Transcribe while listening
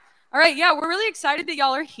All right, yeah, we're really excited that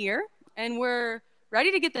y'all are here, and we're ready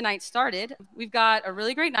to get the night started. We've got a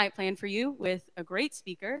really great night planned for you with a great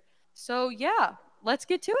speaker. So, yeah, let's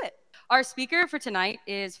get to it. Our speaker for tonight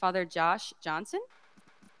is Father Josh Johnson.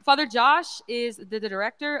 Father Josh is the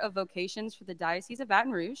director of vocations for the Diocese of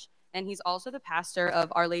Baton Rouge, and he's also the pastor of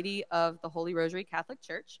Our Lady of the Holy Rosary Catholic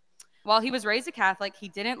Church. While he was raised a Catholic, he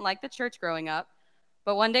didn't like the church growing up,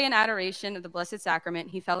 but one day in adoration of the Blessed Sacrament,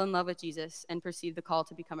 he fell in love with Jesus and perceived the call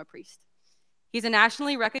to become a priest. He's a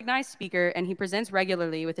nationally recognized speaker, and he presents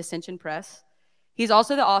regularly with Ascension Press. He's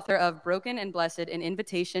also the author of Broken and Blessed, An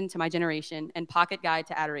Invitation to My Generation, and Pocket Guide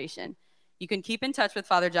to Adoration. You can keep in touch with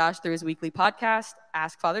Father Josh through his weekly podcast,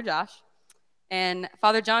 Ask Father Josh. And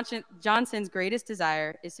Father Johnson's greatest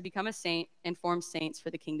desire is to become a saint and form saints for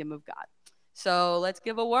the kingdom of God. So let's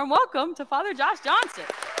give a warm welcome to Father Josh Johnson.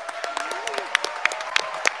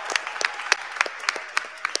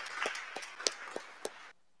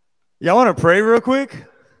 Y'all want to pray real quick?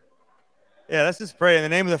 Yeah, let's just pray in the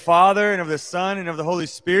name of the Father and of the Son and of the Holy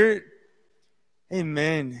Spirit.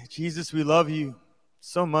 Amen. Jesus, we love you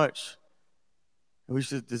so much. We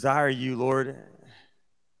should desire you, Lord.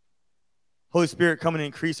 Holy Spirit, come and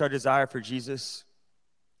increase our desire for Jesus.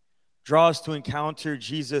 Draw us to encounter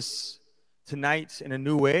Jesus tonight in a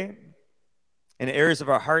new way, in areas of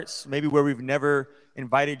our hearts, maybe where we've never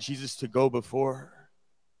invited Jesus to go before.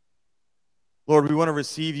 Lord, we want to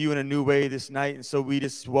receive you in a new way this night, and so we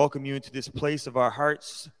just welcome you into this place of our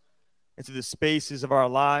hearts, into the spaces of our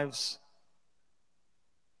lives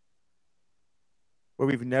where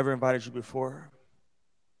we've never invited you before.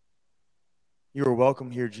 You are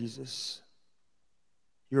welcome here, Jesus.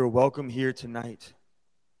 You are welcome here tonight.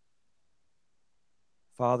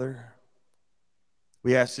 Father,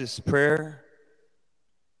 we ask this prayer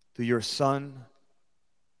through your Son,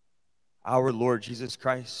 our Lord Jesus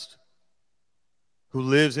Christ, who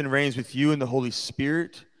lives and reigns with you in the Holy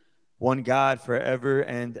Spirit, one God forever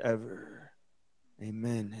and ever.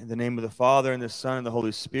 Amen. In the name of the Father, and the Son, and the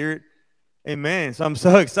Holy Spirit. Amen. So I'm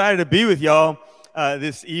so excited to be with y'all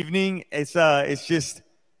this evening. It's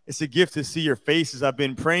a gift to see your faces. I've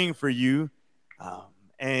been praying for you,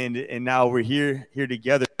 and now we're here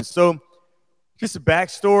together. So just a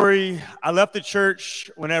backstory. I left the church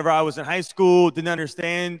whenever I was in high school, didn't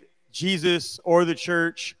understand Jesus or the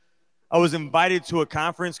church. I was invited to a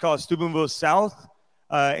conference called Steubenville South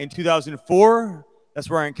in 2004. That's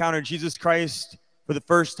where I encountered Jesus Christ for the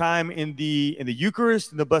first time in the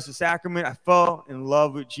Eucharist, in the Blessed Sacrament. I fell in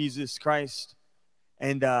love with Jesus Christ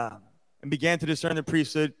and began to discern the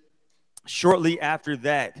priesthood shortly after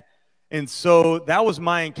that. And so that was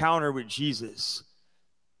my encounter with Jesus.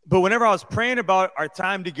 But whenever I was praying about our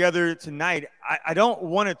time together tonight, I don't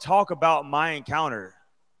want to talk about my encounter.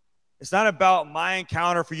 It's not about my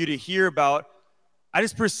encounter for you to hear about. I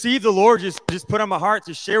just perceive the Lord just put on my heart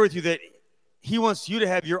to share with you that he wants you to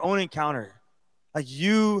have your own encounter. Like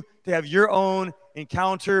you to have your own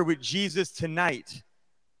encounter with Jesus tonight.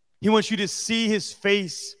 He wants you to see his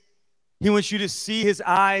face. He wants you to see his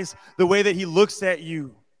eyes, the way that he looks at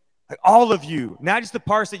you. Like all of you, not just the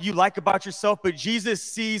parts that you like about yourself, but Jesus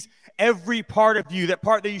sees every part of you, that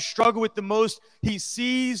part that you struggle with the most. He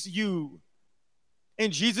sees you.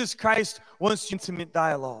 And Jesus Christ wants intimate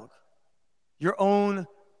dialogue, your own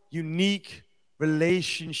unique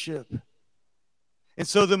relationship. And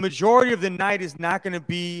so the majority of the night is not going to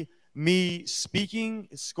be me speaking.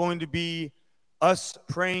 It's going to be us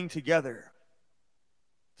praying together,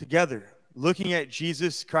 looking at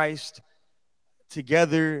Jesus Christ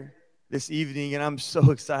together this evening. And I'm so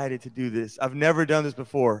excited to do this. I've never done this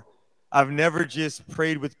before. I've never just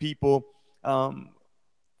prayed with people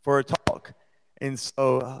for a talk. And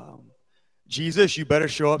so, Jesus, you better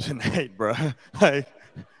show up tonight, bro. Like,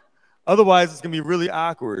 otherwise, it's going to be really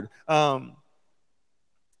awkward. One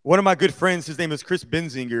of my good friends, his name is Chris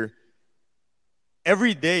Benzinger.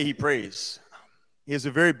 Every day he prays. He has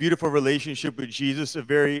a very beautiful relationship with Jesus, a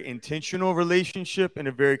very intentional relationship, and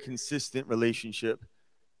a very consistent relationship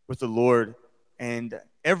with the Lord. And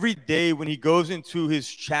every day when he goes into his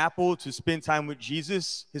chapel to spend time with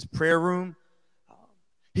Jesus, his prayer room,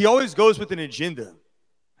 he always goes with an agenda.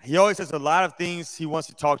 He always has a lot of things he wants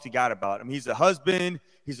to talk to God about. I mean, he's a husband,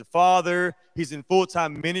 he's a father, he's in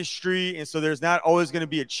full-time ministry, and so there's not always going to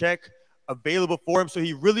be a check available for him. So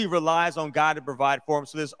he really relies on God to provide for him.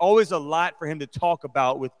 So there's always a lot for him to talk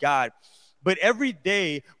about with God. But every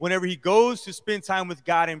day, whenever he goes to spend time with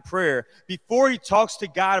God in prayer, before he talks to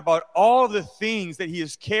God about all the things that he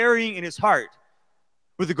is carrying in his heart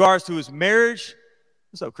with regards to his marriage.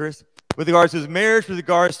 What's up, Chris? With regards to his marriage, with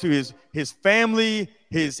regards to his family,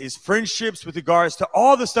 his friendships, with regards to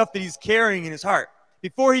all the stuff that he's carrying in his heart.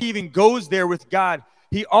 before he even goes there with God,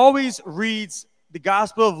 he always reads the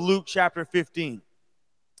Gospel of Luke chapter 15.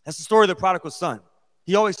 That's the story of the prodigal son.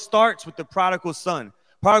 He always starts with the prodigal son.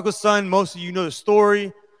 Prodigal son, most of you know the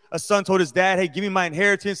story. A son told his dad, hey, give me my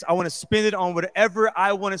inheritance. I want to spend it on whatever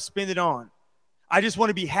I want to spend it on. I just want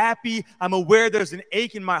to be happy. I'm aware there's an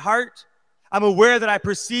ache in my heart. I'm aware that I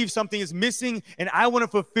perceive something is missing, and I want to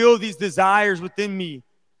fulfill these desires within me.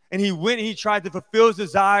 And he went and he tried to fulfill his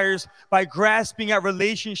desires by grasping at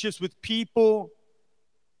relationships with people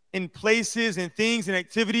in places and things and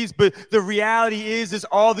activities. But the reality is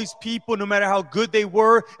all these people, no matter how good they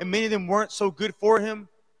were, and many of them weren't so good for him,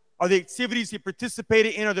 or the activities he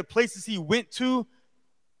participated in, or the places he went to,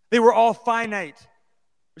 they were all finite,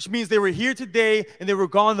 which means they were here today and they were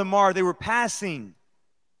gone tomorrow. They were passing.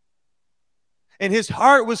 And his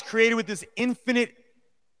heart was created with this infinite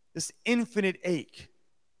ache,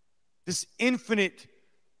 this infinite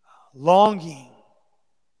longing,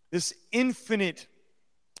 this infinite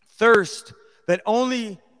thirst that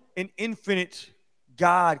only an infinite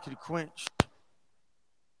God could quench.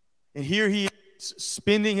 And here he is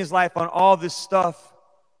spending his life on all this stuff.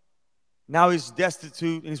 Now he's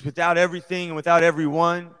destitute and he's without everything and without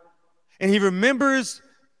everyone. And he remembers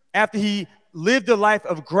after he lived a life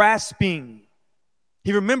of grasping,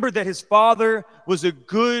 he remembered that his father was a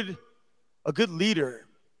good leader.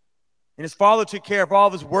 And his father took care of all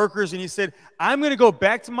of his workers. And he said, I'm going to go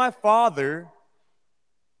back to my father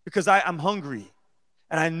because I'm hungry.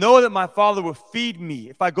 And I know that my father will feed me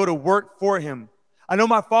if I go to work for him. I know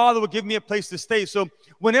my father will give me a place to stay. So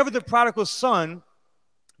whenever the prodigal son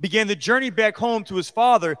began the journey back home to his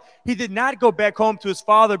father, he did not go back home to his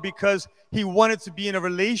father because he wanted to be in a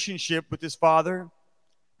relationship with his father,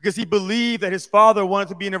 because he believed that his father wanted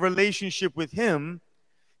to be in a relationship with him.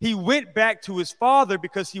 He went back to his father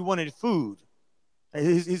because he wanted food.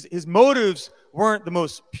 His motives weren't the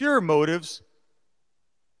most pure motives,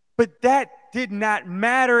 but that did not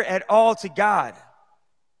matter at all to God.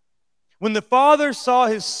 When the father saw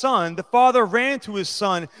his son, the father ran to his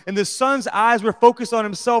son, and the son's eyes were focused on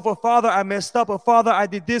himself. Oh, Father, I messed up. Oh, Father, I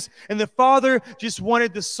did this. And the father just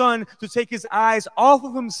wanted the son to take his eyes off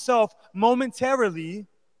of himself momentarily,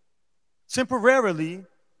 temporarily. I'm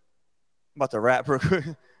about to rap real quick.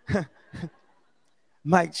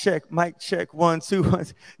 Mic check, 1, 2, 1.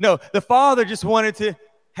 No, the father just wanted to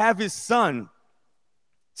have his son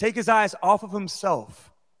take his eyes off of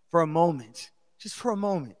himself for a moment, just for a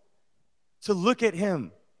moment, to look at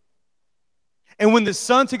him. And when the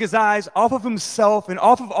son took his eyes off of himself and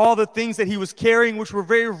off of all the things that he was carrying, which were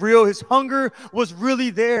very real, his hunger was really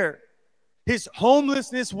there. His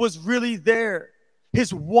homelessness was really there.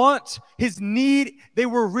 His want, his need, they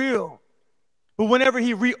were real. But whenever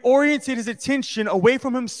he reoriented his attention away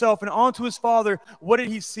from himself and onto his father, what did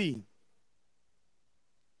he see?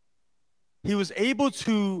 He was able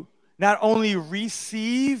to not only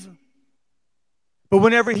receive, but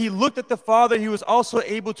whenever he looked at the father, he was also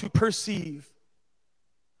able to perceive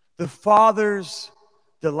the father's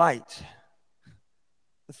delight,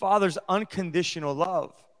 the father's unconditional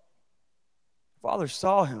love. The father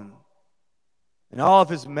saw him in all of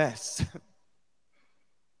his mess.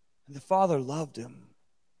 And the father loved him.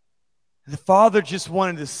 And the father just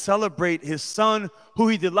wanted to celebrate his son, who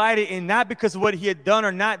he delighted in, not because of what he had done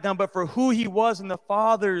or not done, but for who he was in the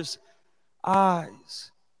father's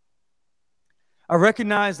eyes. I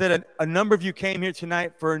recognize that a number of you came here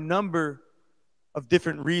tonight for a number of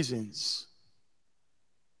different reasons.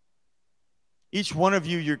 Each one of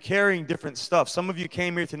you, you're carrying different stuff. Some of you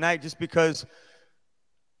came here tonight just because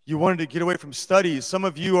you wanted to get away from studies. Some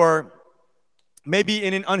of you are maybe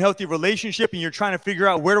in an unhealthy relationship and you're trying to figure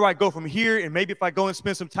out, where do I go from here? And maybe if I go and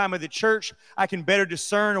spend some time at the church, I can better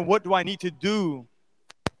discern, or what do I need to do?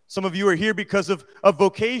 Some of you are here because of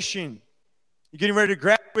vocation. You're getting ready to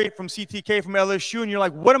graduate from CTK, from LSU, and you're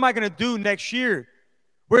like, what am I going to do next year?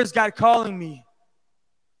 Where is God calling me?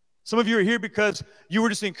 Some of you are here because you were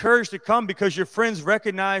just encouraged to come because your friends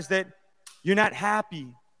recognize that you're not happy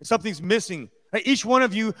and something's missing. Each one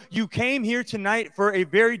of you, you came here tonight for a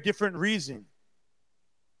very different reason.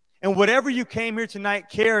 And whatever you came here tonight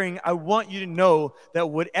carrying, I want you to know that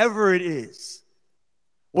whatever it is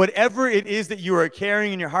that you are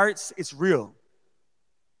carrying in your hearts, it's real.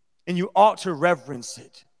 And you ought to reverence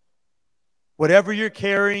it. Whatever you're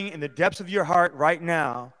carrying in the depths of your heart right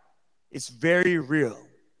now, it's very real.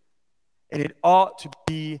 And it ought to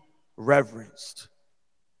be reverenced.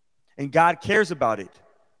 And God cares about it.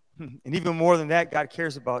 And even more than that, God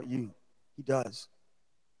cares about you. He does.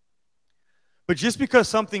 But just because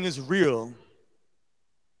something is real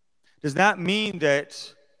does not mean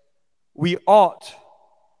that we ought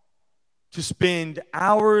to spend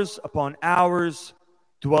hours upon hours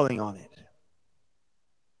dwelling on it,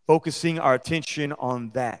 focusing our attention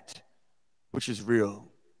on that which is real,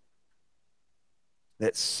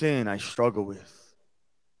 that sin I struggle with,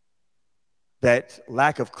 that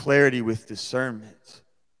lack of clarity with discernment,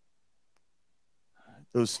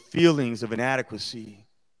 those feelings of inadequacy,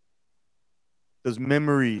 those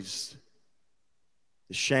memories,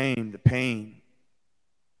 the shame, the pain,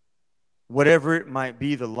 whatever it might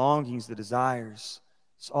be, the longings, the desires,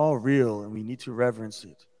 it's all real and we need to reverence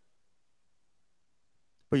it.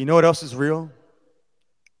 But you know what else is real?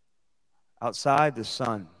 Outside, the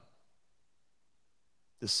sun.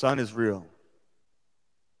 The sun is real.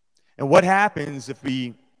 And what happens if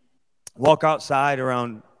we walk outside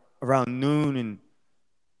around noon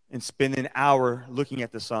and spend an hour looking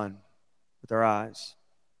at the sun with our eyes?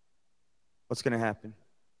 What's going to happen?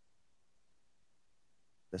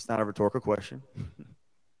 That's not a rhetorical question.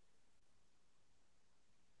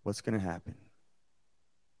 What's going to happen?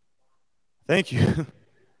 Thank you.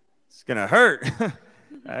 It's going to hurt.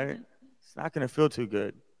 Right? It's not going to feel too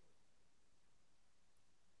good.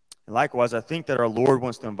 And likewise, I think that our Lord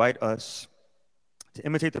wants to invite us to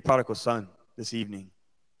imitate the prodigal son this evening.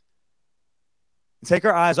 And take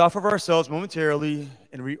our eyes off of ourselves momentarily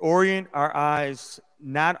and reorient our eyes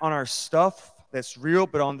not on our stuff that's real,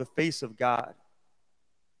 but on the face of God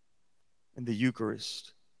in the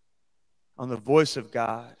Eucharist, on the voice of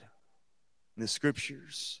God in the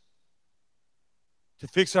Scriptures. To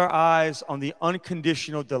fix our eyes on the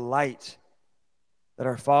unconditional delight that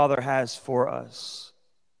our Father has for us,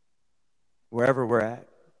 wherever we're at.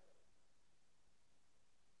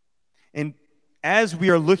 And as we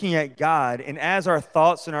are looking at God, and as our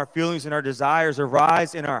thoughts and our feelings and our desires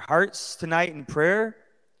arise in our hearts tonight in prayer,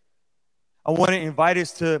 I want to invite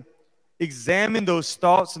us to examine those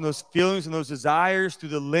thoughts and those feelings and those desires through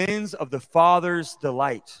the lens of the Father's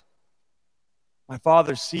delight. My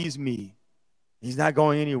Father sees me. He's not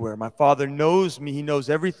going anywhere. My Father knows me. He knows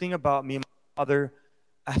everything about me. My Father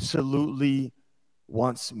absolutely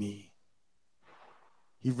wants me.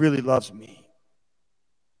 He really loves me.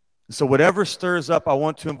 And so whatever stirs up, I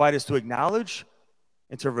want to invite us to acknowledge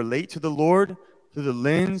and to relate to the Lord through the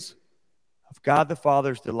lens of God the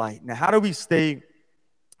Father's delight. Now, how do we stay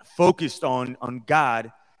focused on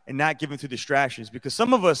God and not given to distractions? Because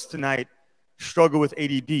some of us tonight struggle with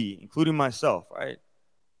ADD, including myself, right?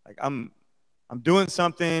 Like I'm doing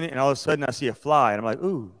something and all of a sudden I see a fly and I'm like,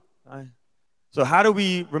 ooh. So how do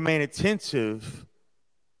we remain attentive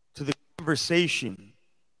to the conversation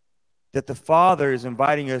that the Father is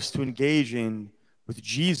inviting us to engage in with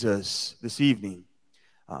Jesus this evening?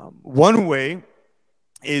 One way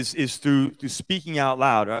is through speaking out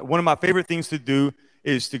loud. Right? One of my favorite things to do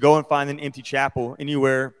is to go and find an empty chapel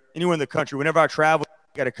anywhere in the country. Whenever I travel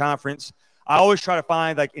at a conference, I always try to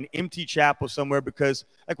find like an empty chapel somewhere, because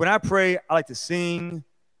like when I pray, I like to sing,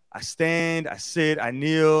 I stand, I sit, I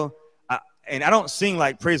kneel, and I don't sing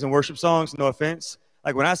like praise and worship songs, no offense.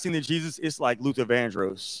 Like when I sing to Jesus, it's like Luther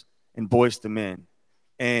Vandross and Boyz II Men.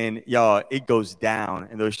 And y'all, it goes down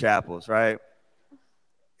in those chapels, right?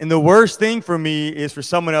 And the worst thing for me is for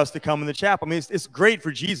someone else to come in the chapel. I mean, it's great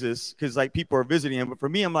for Jesus because like people are visiting him, but for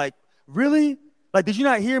me, I'm like, really? Like, did you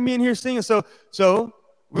not hear me in here singing? So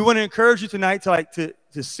we want to encourage you tonight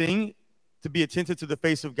to sing, to be attentive to the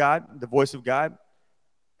face of God, the voice of God.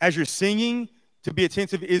 As you're singing, to be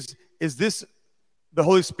attentive, is this the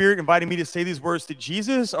Holy Spirit inviting me to say these words to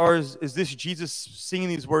Jesus, or is this Jesus singing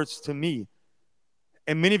these words to me?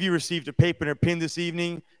 And many of you received a paper and a pen this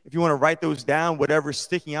evening. If you want to write those down, whatever's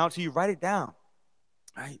sticking out to you, write it down,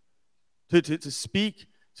 right? To speak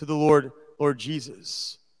to the Lord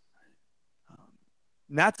Jesus.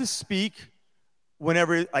 Not to speak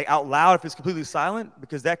whenever, like out loud, if it's completely silent,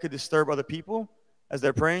 because that could disturb other people as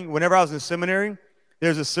they're praying. Whenever I was in seminary,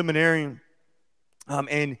 there's a seminarian,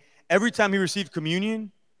 and every time he received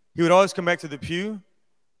communion, he would always come back to the pew,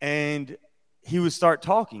 and he would start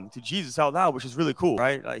talking to Jesus out loud, which is really cool,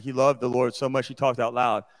 right? Like he loved the Lord so much, he talked out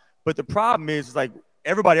loud. But the problem is like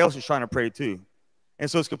everybody else is trying to pray too. And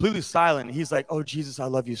so it's completely silent. And he's like, oh, Jesus, I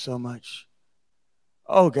love you so much.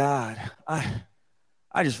 Oh, God,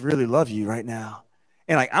 I just really love you right now.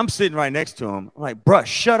 And like I'm sitting right next to him. I'm like, bruh,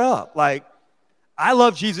 shut up. Like, I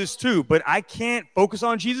love Jesus too, but I can't focus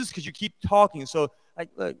on Jesus because you keep talking. So like,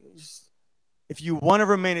 look, if you want to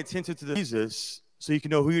remain attentive to Jesus, so you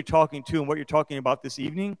can know who you're talking to and what you're talking about this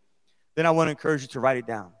evening, then I want to encourage you to write it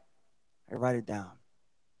down. Write it down.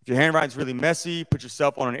 If your handwriting's really messy, put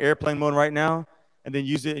yourself on an airplane mode right now and then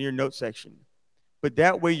use it in your note section. But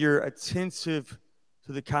that way you're attentive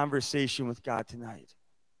to the conversation with God tonight.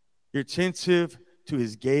 You're attentive to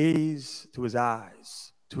his gaze, to his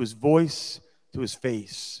eyes, to his voice, to his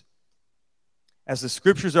face. As the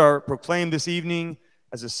scriptures are proclaimed this evening,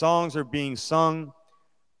 as the songs are being sung,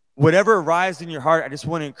 whatever arises in your heart, I just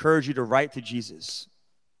want to encourage you to write to Jesus,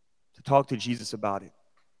 to talk to Jesus about it,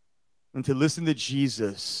 and to listen to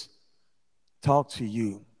Jesus talk to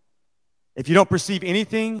you. If you don't perceive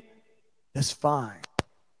anything, that's fine.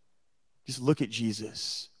 Just look at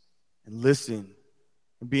Jesus and listen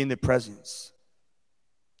and be in the presence.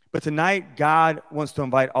 But tonight, God wants to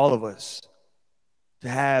invite all of us to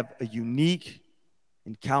have a unique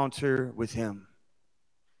encounter with him.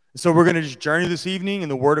 So we're going to just journey this evening in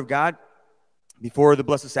the Word of God before the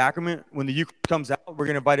Blessed Sacrament. When the Eucharist comes out, we're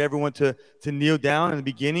going to invite everyone to kneel down in the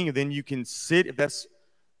beginning, and then you can sit if that's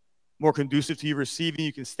more conducive to you receiving.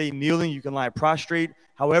 You can stay kneeling. You can lie prostrate.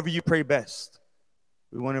 However you pray best.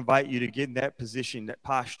 We want to invite you to get in that position, that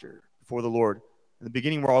posture before the Lord. In the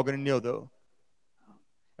beginning, we're all going to kneel, though.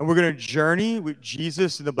 And we're going to journey with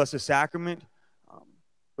Jesus in the Blessed Sacrament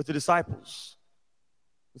with the disciples,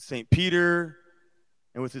 with St. Peter,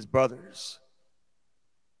 and with his brothers.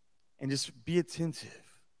 And just be attentive.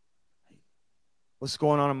 What's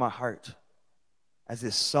going on in my heart? As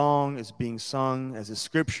this song is being sung, as the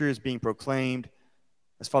scripture is being proclaimed,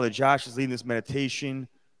 as Father Josh is leading this meditation,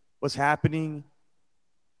 what's happening?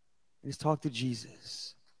 Just talk to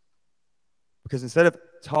Jesus. Because instead of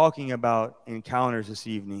talking about encounters this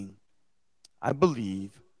evening, I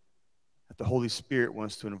believe that the Holy Spirit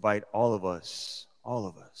wants to invite all of us,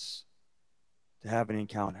 to have an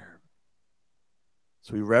encounter.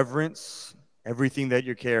 So we reverence everything that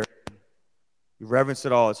you're carrying. We reverence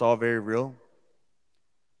it all. It's all very real.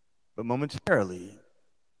 But momentarily,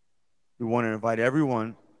 we want to invite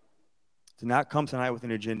everyone to not come tonight with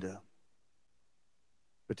an agenda,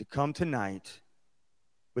 but to come tonight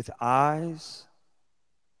with eyes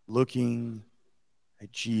looking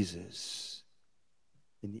at Jesus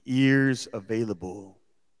and ears available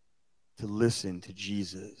to listen to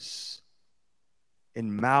Jesus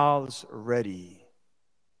and mouths ready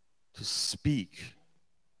to speak,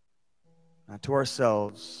 not to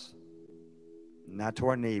ourselves, not to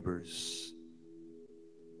our neighbors,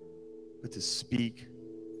 but to speak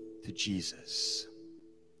to Jesus.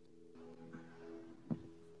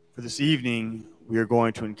 For this evening, we are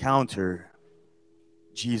going to encounter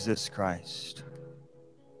Jesus Christ.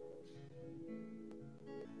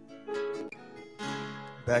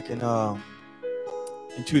 Back in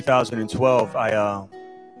 2012, I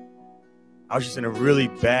was just in a really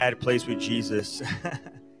bad place with Jesus.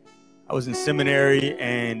 I was in seminary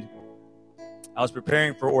and I was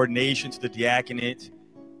preparing for ordination to the diaconate,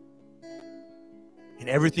 and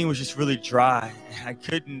everything was just really dry. I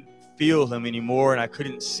couldn't feel him anymore, and I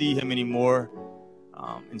couldn't see him anymore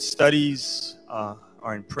in studies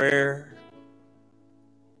or in prayer.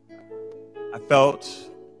 I felt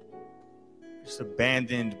just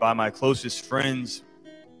abandoned by my closest friends,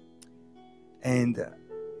 and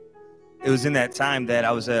it was in that time that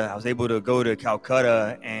I was able to go to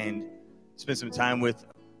Calcutta and spend some time with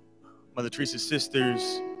Mother Teresa's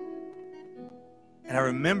sisters. And I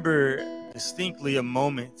remember distinctly a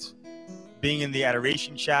moment being in the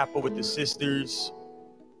Adoration Chapel with the sisters,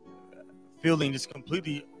 feeling just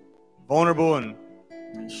completely vulnerable and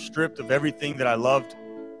stripped of everything that I loved.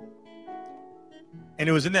 And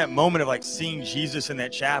it was in that moment of like seeing Jesus in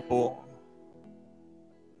that chapel.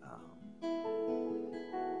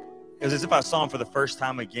 It was as if I saw him for the first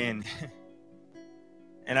time again.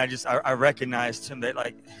 And I recognized him, that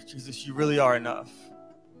like, Jesus, you really are enough.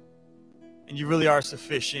 And you really are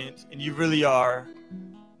sufficient. And you really are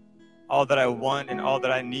all that I want and all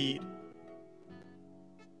that I need.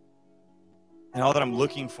 And all that I'm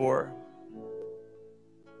looking for.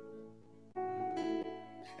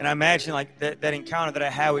 And I imagine like that encounter that I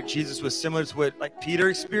had with Jesus was similar to what like Peter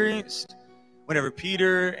experienced. Whenever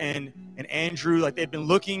Peter and Andrew, like they'd been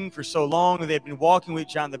looking for so long, and they'd been walking with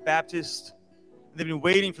John the Baptist. They've been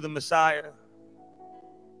waiting for the Messiah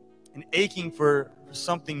and aching for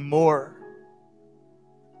something more.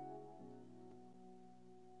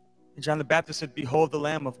 And John the Baptist said, "Behold the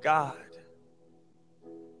Lamb of God.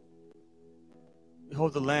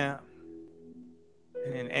 Behold the Lamb."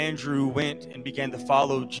 And then Andrew went and began to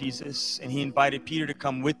follow Jesus, and he invited Peter to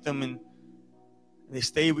come with them, and they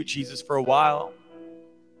stayed with Jesus for a while.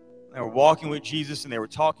 They were walking with Jesus, and they were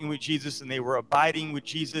talking with Jesus, and they were abiding with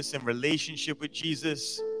Jesus in relationship with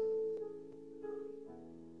Jesus.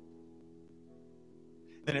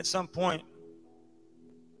 Then at some point,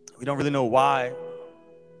 we don't really know why,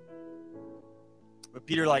 but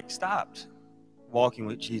Peter stopped walking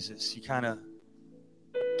with Jesus. He kind of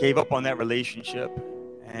gave up on that relationship,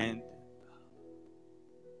 and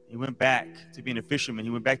He went back to being a fisherman.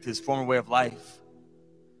 He went back to his former way of life.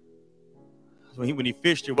 So when he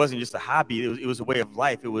fished, it wasn't just a hobby. It was a way of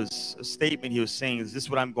life. It was a statement he was saying, is this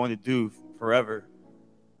what I'm going to do forever?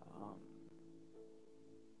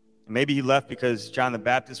 Maybe he left because John the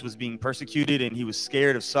Baptist was being persecuted and he was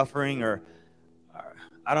scared of suffering, or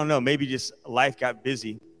I don't know, maybe just life got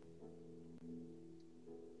busy.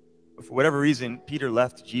 But for whatever reason, Peter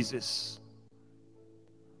left Jesus.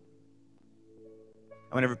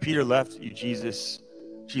 And whenever Peter left you, Jesus,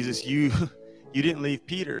 you didn't leave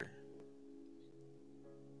Peter.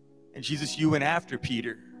 And Jesus, you went after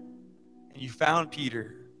Peter. And you found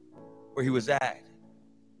Peter where he was at.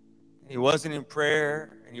 And he wasn't in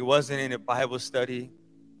prayer, and he wasn't in a Bible study.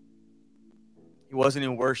 He wasn't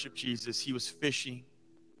in worship, Jesus. He was fishing.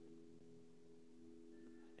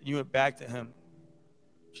 And you went back to him,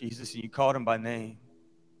 Jesus, and you called him by name.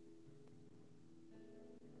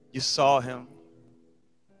 You saw him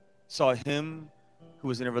who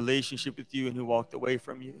was in a relationship with you and who walked away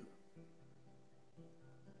from you.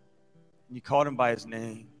 And you called him by his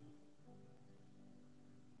name.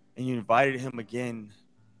 And you invited him again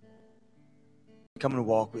to come and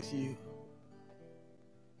walk with you.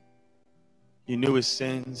 You knew his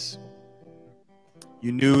sins.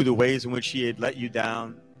 You knew the ways in which he had let you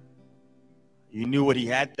down. You knew what he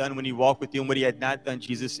had done when he walked with you and what he had not done,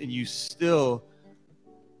 Jesus, and you still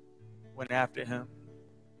went after him.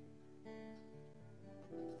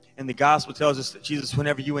 And the gospel tells us that Jesus,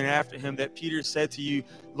 whenever you went after him, that Peter said to you,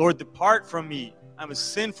 Lord, depart from me. I'm a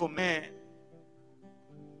sinful man.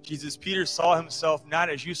 Jesus, Peter saw himself not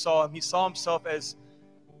as you saw him. He saw himself as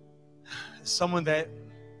someone that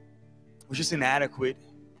was just inadequate.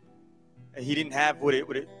 And he didn't have what it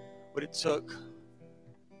took.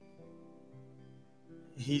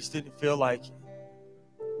 He just didn't feel like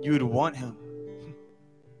you would want him.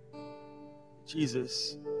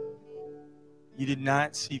 Jesus, you did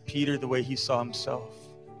not see Peter the way he saw himself.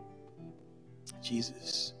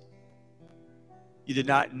 Jesus, you did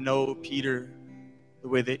not know Peter the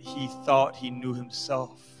way that he thought he knew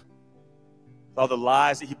himself. With all the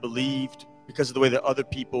lies that he believed because of the way that other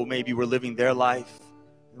people maybe were living their life,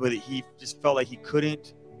 the way that he just felt like he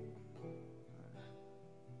couldn't.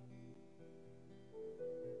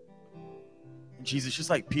 And Jesus, just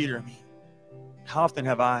like Peter, I mean, how often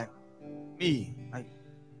have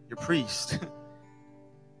your priest,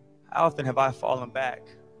 how often have I fallen back?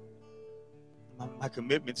 My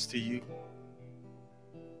commitments to you.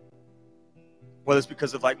 Whether it's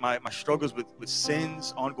because of like my struggles with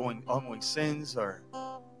sins, ongoing sins or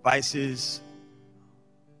vices.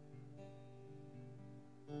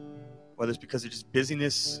 Whether it's because of just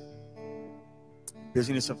busyness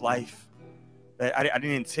of life. That I didn't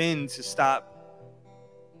intend to stop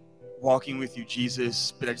walking with you,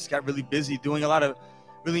 Jesus, but I just got really busy doing a lot of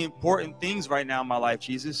really important things right now in my life,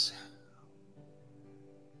 Jesus.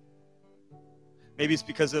 Maybe it's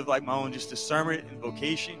because of like my own just discernment and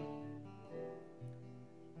vocation.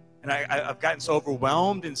 And I've gotten so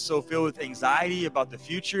overwhelmed and so filled with anxiety about the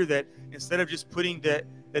future that instead of just putting that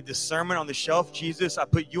discernment on the shelf, Jesus, I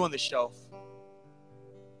put you on the shelf.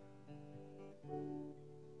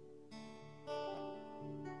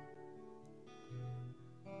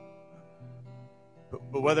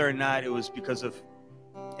 But whether or not it was because of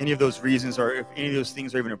any of those reasons, or if any of those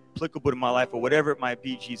things are even applicable to my life, or whatever it might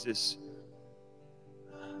be, Jesus,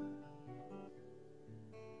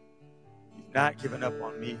 you've not given up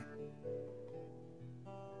on me.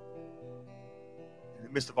 In the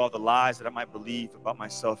midst of all the lies that I might believe about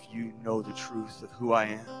myself, you know the truth of who I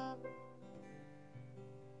am.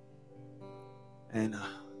 And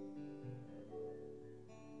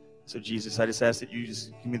so, Jesus, I just ask that you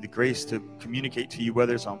just give me the grace to communicate to you,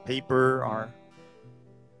 whether it's on paper or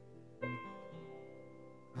on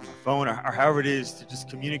my phone or however it is, to just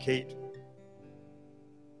communicate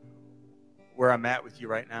where I'm at with you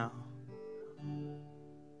right now.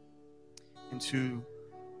 And to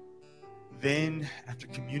then, after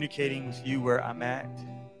communicating with you where I'm at,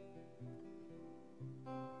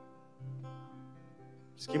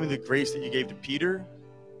 just give me the grace that you gave to Peter.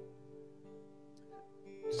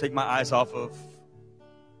 Just take my eyes off of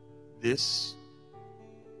this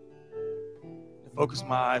and focus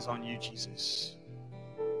my eyes on you, Jesus.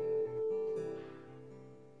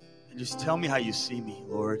 And just tell me how you see me,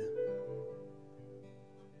 Lord.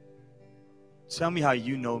 Tell me how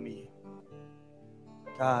you know me.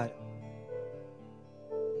 God,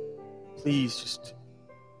 please just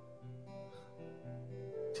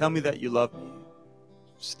tell me that you love me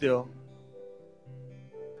still.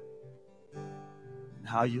 And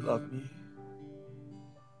how you love me.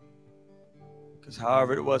 Because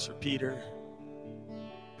however it was for Peter,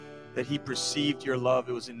 that he perceived your love.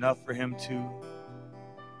 It was enough for him to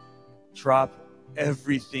drop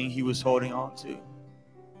everything he was holding on to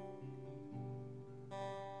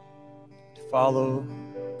follow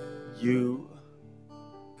you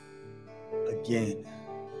again.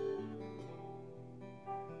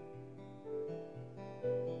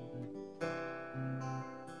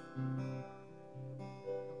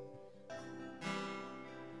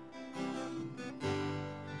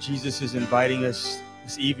 Jesus is inviting us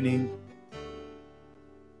this evening.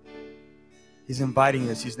 He's inviting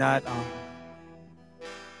us. He's not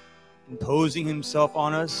imposing himself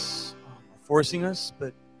on us, forcing us,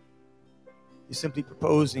 but he's simply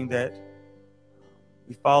proposing that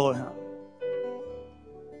we follow him.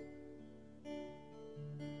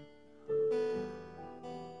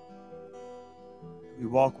 We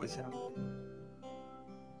walk with him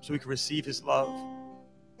so we can receive his love.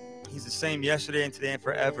 He's the same yesterday and today and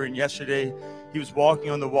forever. And yesterday he was walking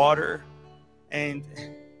on the water, and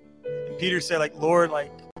Peter said, like, Lord, like,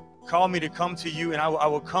 call me to come to you, and I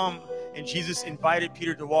will come. And Jesus invited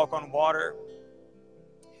Peter to walk on water.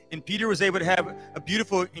 And Peter was able to have a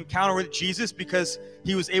beautiful encounter with Jesus because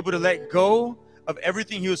he was able to let go of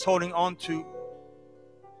everything he was holding on to.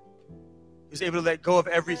 He was able to let go of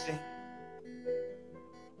everything.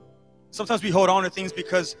 Sometimes we hold on to things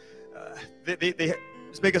because they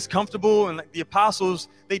make us comfortable. And like the apostles,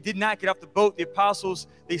 they did not get off the boat. The apostles,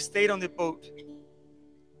 they stayed on the boat.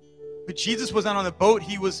 But Jesus was not on the boat.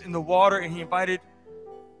 He was in the water, and he invited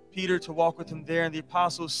Peter to walk with him there. And the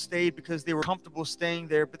apostles stayed because they were comfortable staying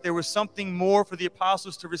there. But there was something more for the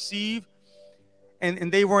apostles to receive.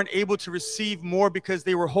 And they weren't able to receive more because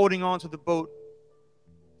they were holding on to the boat.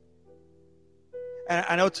 And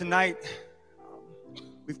I know tonight,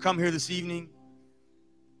 we've come here this evening.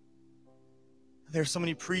 There are so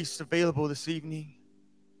many priests available this evening.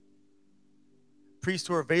 Priests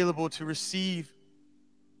who are available to receive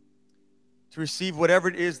whatever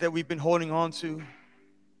it is that we've been holding on to.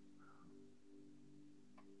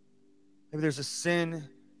 Maybe there's a sin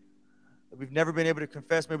that we've never been able to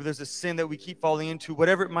confess. Maybe there's a sin that we keep falling into.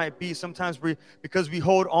 Whatever it might be, sometimes because we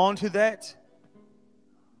hold on to that,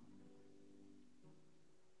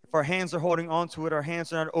 if our hands are holding on to it, our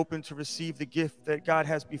hands are not open to receive the gift that God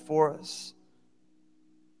has before us.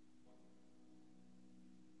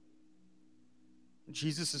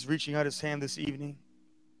 Jesus is reaching out his hand this evening.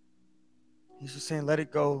 He's just saying, let it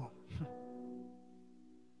go.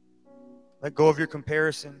 Let go of your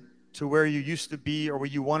comparison to where you used to be or where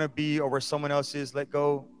you want to be or where someone else is. Let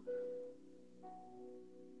go.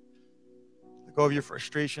 Let go of your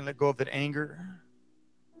frustration. Let go of that anger.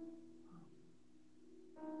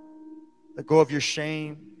 Let go of your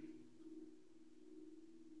shame.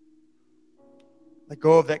 Let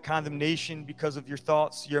go of that condemnation because of your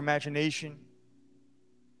thoughts, your imagination.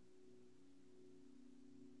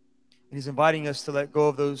 And he's inviting us to let go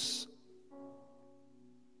of those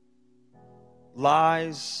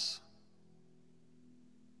lies,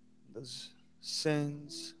 those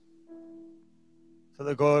sins, to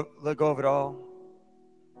let go of it all.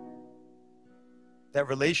 That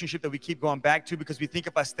relationship that we keep going back to because we think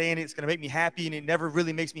if I stay in it, it's going to make me happy, and it never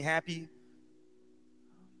really makes me happy.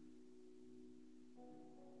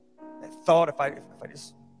 That thought, if I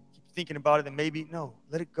just keep thinking about it, then maybe, no,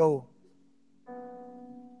 let it go.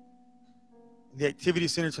 In the activity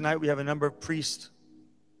center tonight, we have a number of priests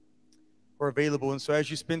who are available. And so as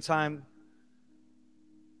you spend time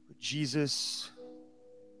with Jesus,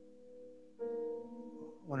 I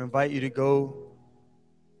want to invite you to go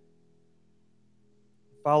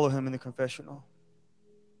follow him in the confessional.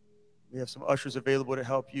 We have some ushers available to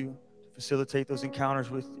help you to facilitate those encounters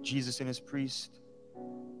with Jesus and his priest.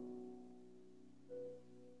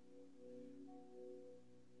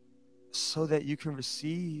 So that you can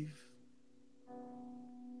receive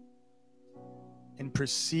and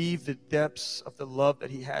perceive the depths of the love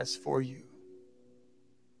that he has for you,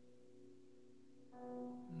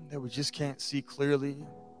 that we just can't see clearly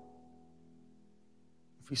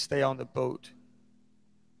if we stay on the boat.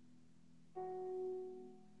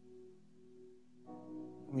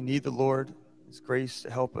 We need the Lord, his grace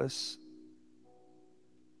to help us,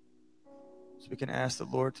 so we can ask the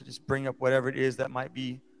Lord to just bring up whatever it is that might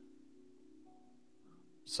be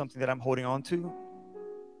something that I'm holding on to,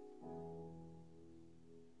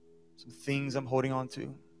 some things I'm holding on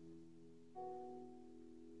to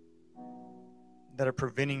that are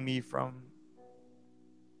preventing me from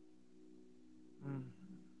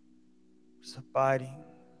just abiding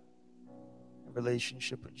in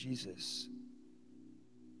relationship with Jesus.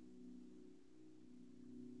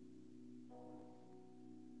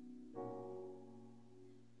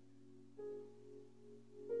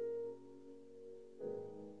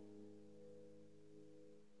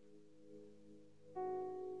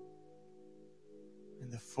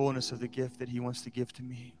 fullness of the gift that he wants to give to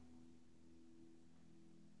me.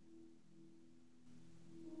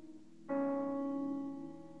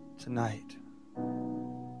 Tonight.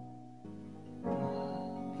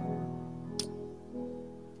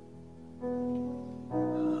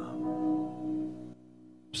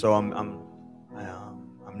 So I'm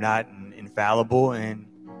not infallible, and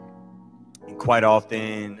quite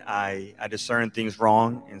often I discern things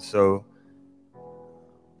wrong, and so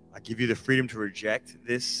I give you the freedom to reject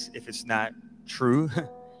this if it's not true.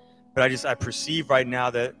 But I perceive right now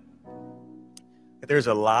that there's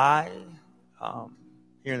a lie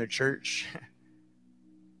here in the church.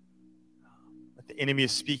 That the enemy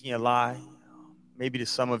is speaking a lie, maybe to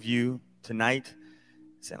some of you tonight,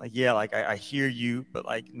 saying like, yeah, like I hear you, but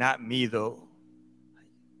like not me though.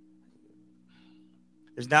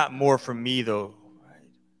 There's not more from me though, right?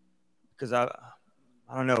 Because I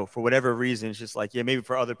don't know, for whatever reason, it's just like, yeah, maybe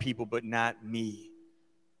for other people, but not me.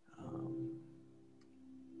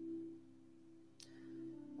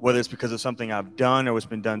 Whether it's because of something I've done or what's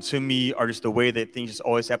been done to me, or just the way that things just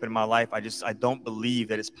always happen in my life, I don't believe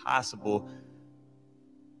that it's possible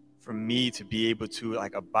for me to be able to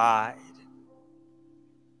like abide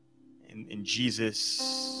in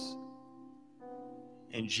Jesus,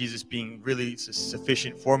 and Jesus being really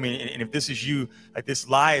sufficient for me. And if this is you, like this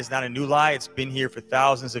lie is not a new lie. It's been here for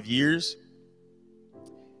thousands of years.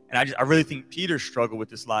 And I really think Peter struggled with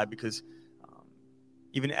this lie, because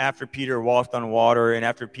even after Peter walked on water and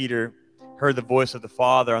after Peter heard the voice of the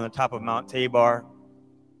Father on the top of Mount Tabor,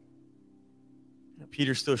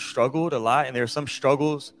 Peter still struggled a lot. And there are some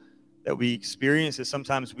struggles that we experience that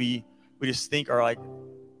sometimes we just think are like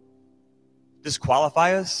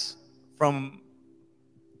disqualify us from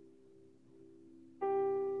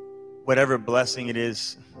whatever blessing it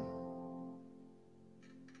is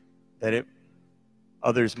that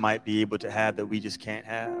others might be able to have that we just can't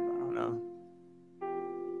have. I don't know.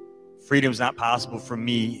 Freedom's not possible for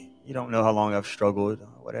me. You don't know how long I've struggled,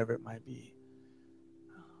 whatever it might be.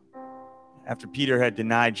 After Peter had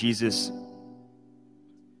denied Jesus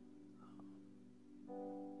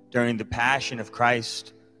during the passion of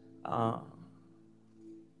Christ,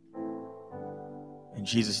 and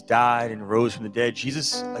Jesus died and rose from the dead,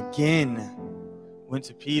 Jesus again went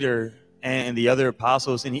to Peter and the other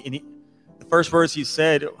apostles, and he the first words he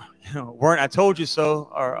said, weren't "I told you so,"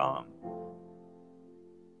 or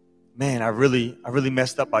 "Man, I really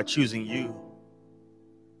messed up by choosing you,"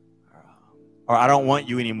 or "I don't want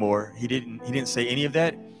you anymore." He didn't say any of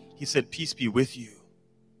that. He said, "Peace be with you.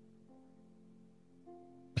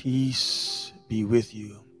 Peace be with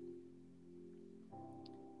you."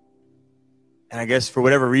 And I guess for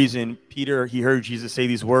whatever reason, Peter, he heard Jesus say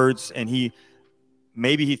these words, and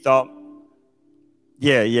maybe he thought,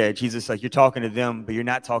 yeah, Jesus, like, you're talking to them, but you're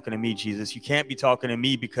not talking to me, Jesus. You can't be talking to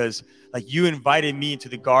me because, like, you invited me into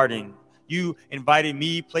the garden. You invited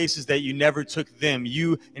me places that you never took them.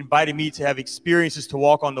 You invited me to have experiences, to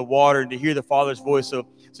walk on the water and to hear the Father's voice. So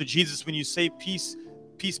Jesus, when you say peace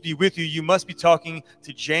be with you, you must be talking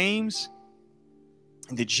to James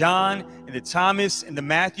and to John and to Thomas and to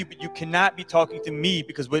Matthew, but you cannot be talking to me,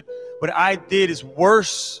 because what I did is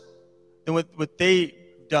worse than what they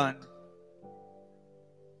done.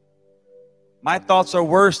 My thoughts are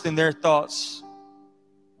worse than their thoughts.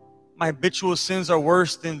 My habitual sins are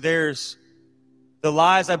worse than theirs. The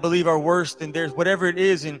lies I believe are worse than theirs, whatever it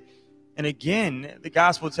is. And again, the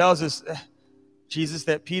gospel tells us, Jesus,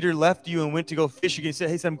 that Peter left you and went to go fish again.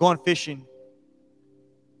 He said, I'm going fishing.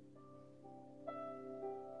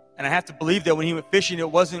 And I have to believe that when he went fishing,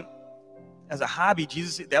 it wasn't as a hobby.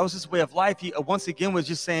 Jesus, that was his way of life. He once again was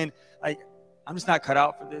just saying, like, I'm just not cut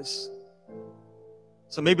out for this.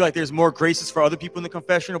 So maybe like there's more graces for other people in the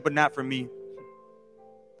confessional, but not for me.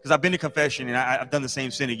 Because I've been to confession and I've done the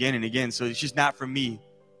same sin again and again. So it's just not for me.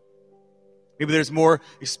 Maybe there's more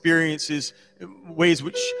experiences, ways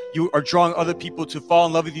which you are drawing other people to fall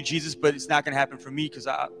in love with you, Jesus, but it's not going to happen for me because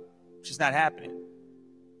it's just not happening.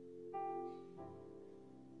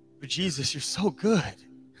 But Jesus, you're so good.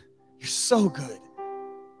 You're so good.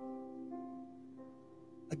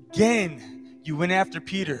 Again, you went after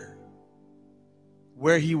Peter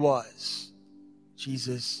where he was,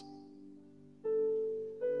 Jesus.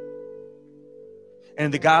 And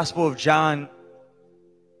in the Gospel of John,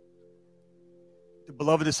 the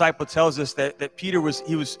beloved disciple tells us that Peter was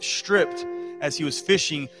stripped as he was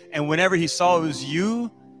fishing, and whenever he saw it was you,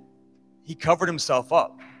 he covered himself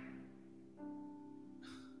up.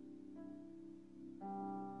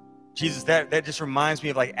 Jesus, that just reminds me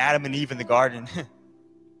of like Adam and Eve in the garden.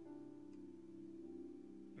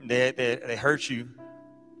 They hurt you.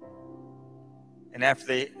 And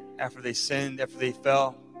after after they sinned, after they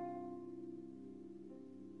fell.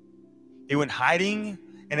 They went hiding,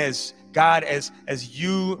 and as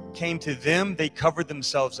you came to them, they covered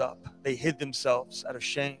themselves up. They hid themselves out of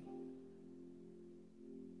shame.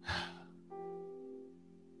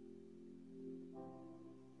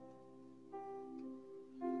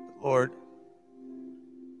 Lord,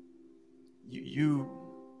 you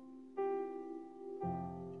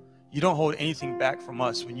don't hold anything back from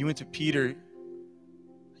us. When you went to Peter,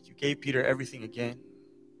 you gave Peter everything again.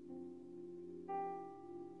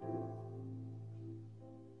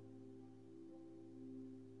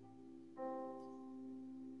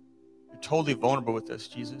 You're totally vulnerable with us,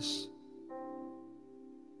 Jesus.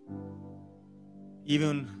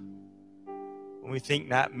 Even when we think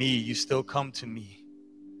not me, you still come to me.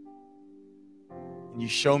 And you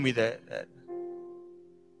show me that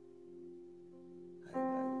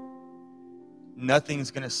nothing's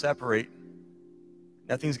going to separate,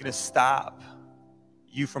 nothing's going to stop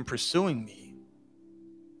you from pursuing me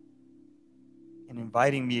and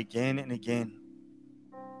inviting me again and again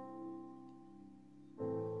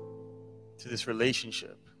to this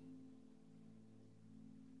relationship.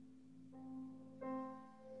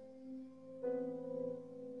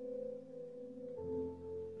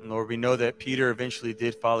 And Lord, we know that Peter eventually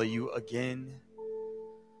did follow you again.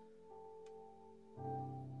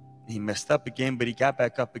 He messed up again, but he got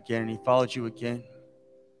back up again and he followed you again.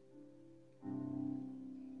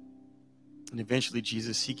 And eventually,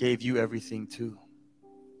 Jesus, he gave you everything too.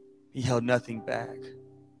 He held nothing back.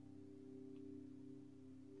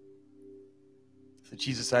 So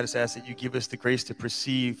Jesus, I just ask that you give us the grace to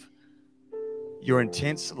perceive your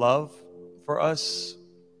intense love for us.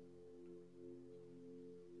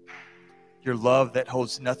 Your love that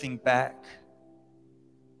holds nothing back.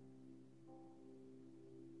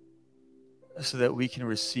 So that we can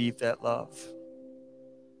receive that love.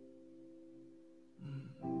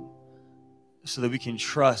 So that we can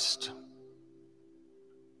trust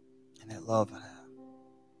in that love.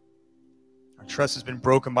 Our trust has been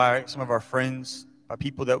broken by some of our friends, by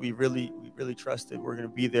people that we really trusted. We're going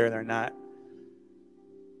to be there and they're not.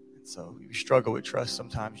 And so we struggle with trust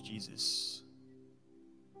sometimes, Jesus.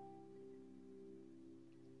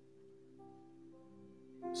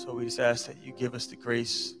 So we just ask that you give us the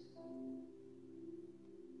grace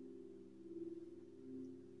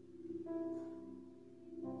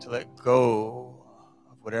to let go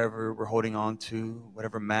of whatever we're holding on to,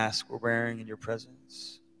 whatever mask we're wearing in your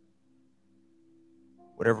presence,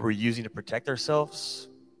 whatever we're using to protect ourselves,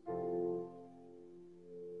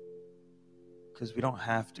 because we don't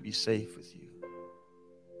have to be safe with you.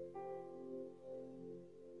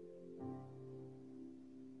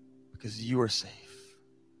 Because you are safe.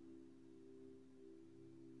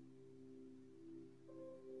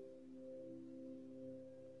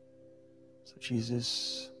 So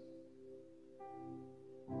Jesus,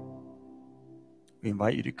 we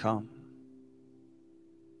invite you to come.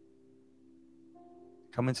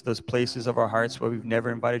 Come into those places of our hearts where we've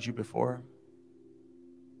never invited you before.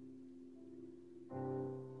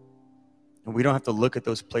 And we don't have to look at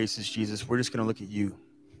those places, Jesus. We're just going to look at you.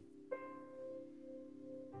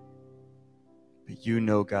 But you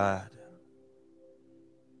know, God.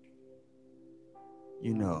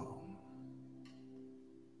 You know.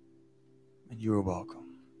 And you are welcome.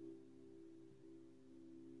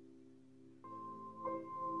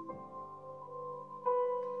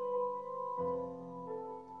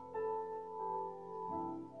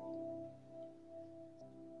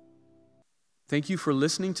 Thank you for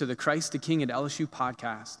listening to the Christ the King at LSU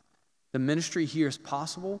podcast. The ministry here is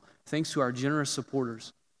possible thanks to our generous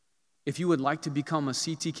supporters. If you would like to become a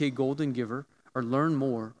CTK Golden Giver or learn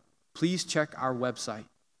more, please check our website.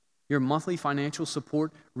 Your monthly financial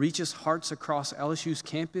support reaches hearts across LSU's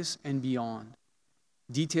campus and beyond.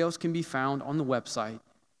 Details can be found on the website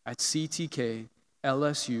at ctklsu.org.